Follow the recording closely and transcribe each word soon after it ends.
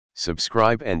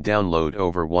Subscribe and download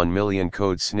over 1 million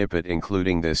code snippet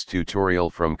including this tutorial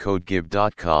from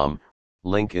codegive.com,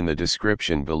 link in the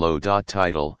description below.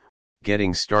 Title,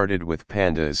 Getting Started with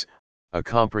Pandas, a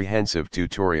comprehensive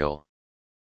tutorial.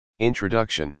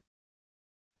 Introduction.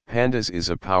 Pandas is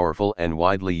a powerful and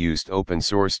widely used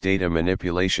open-source data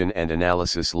manipulation and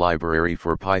analysis library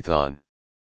for Python.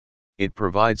 It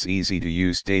provides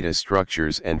easy-to-use data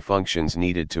structures and functions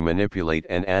needed to manipulate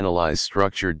and analyze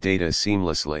structured data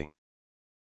seamlessly.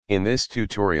 In this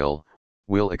tutorial,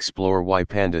 we'll explore why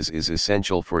Pandas is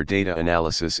essential for data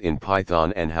analysis in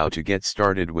Python and how to get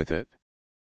started with it.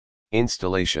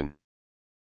 Installation.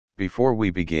 Before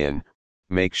we begin,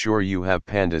 make sure you have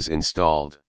Pandas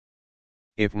installed.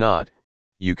 If not,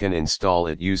 you can install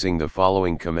it using the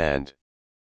following command.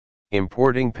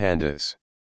 Importing Pandas.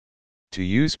 To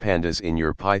use Pandas in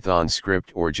your Python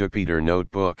script or Jupyter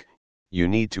notebook, you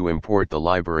need to import the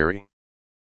library.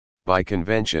 By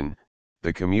convention,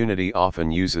 the community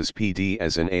often uses PD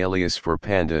as an alias for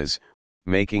Pandas,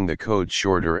 making the code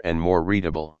shorter and more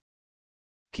readable.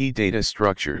 Key data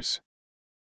structures.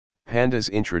 Pandas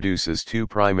introduces two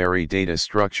primary data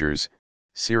structures,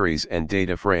 series and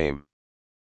dataframe.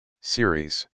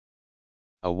 Series.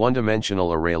 A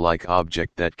one-dimensional array-like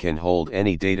object that can hold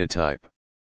any data type.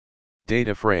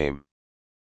 Dataframe.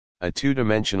 A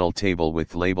two-dimensional table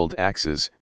with labeled axes,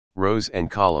 rows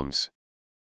and columns.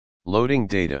 Loading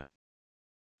data.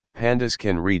 Pandas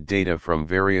can read data from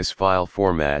various file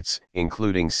formats,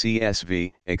 including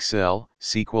CSV, Excel,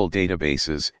 SQL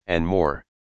databases, and more.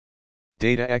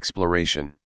 Data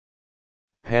exploration.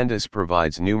 Pandas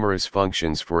provides numerous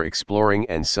functions for exploring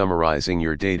and summarizing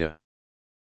your data.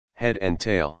 Head and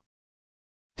tail.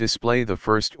 Display the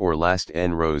first or last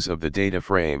n rows of the data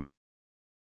frame.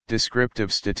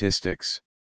 Descriptive statistics.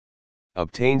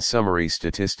 Obtain summary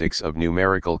statistics of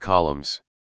numerical columns.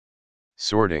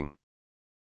 Sorting.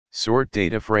 Sort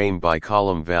data frame by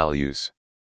column values.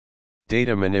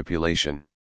 Data manipulation.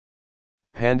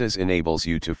 Pandas enables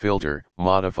you to filter,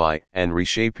 modify, and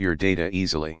reshape your data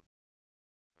easily.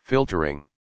 Filtering.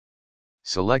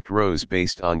 Select rows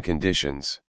based on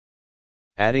conditions.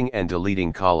 Adding and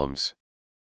deleting columns.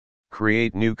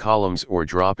 Create new columns or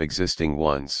drop existing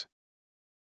ones.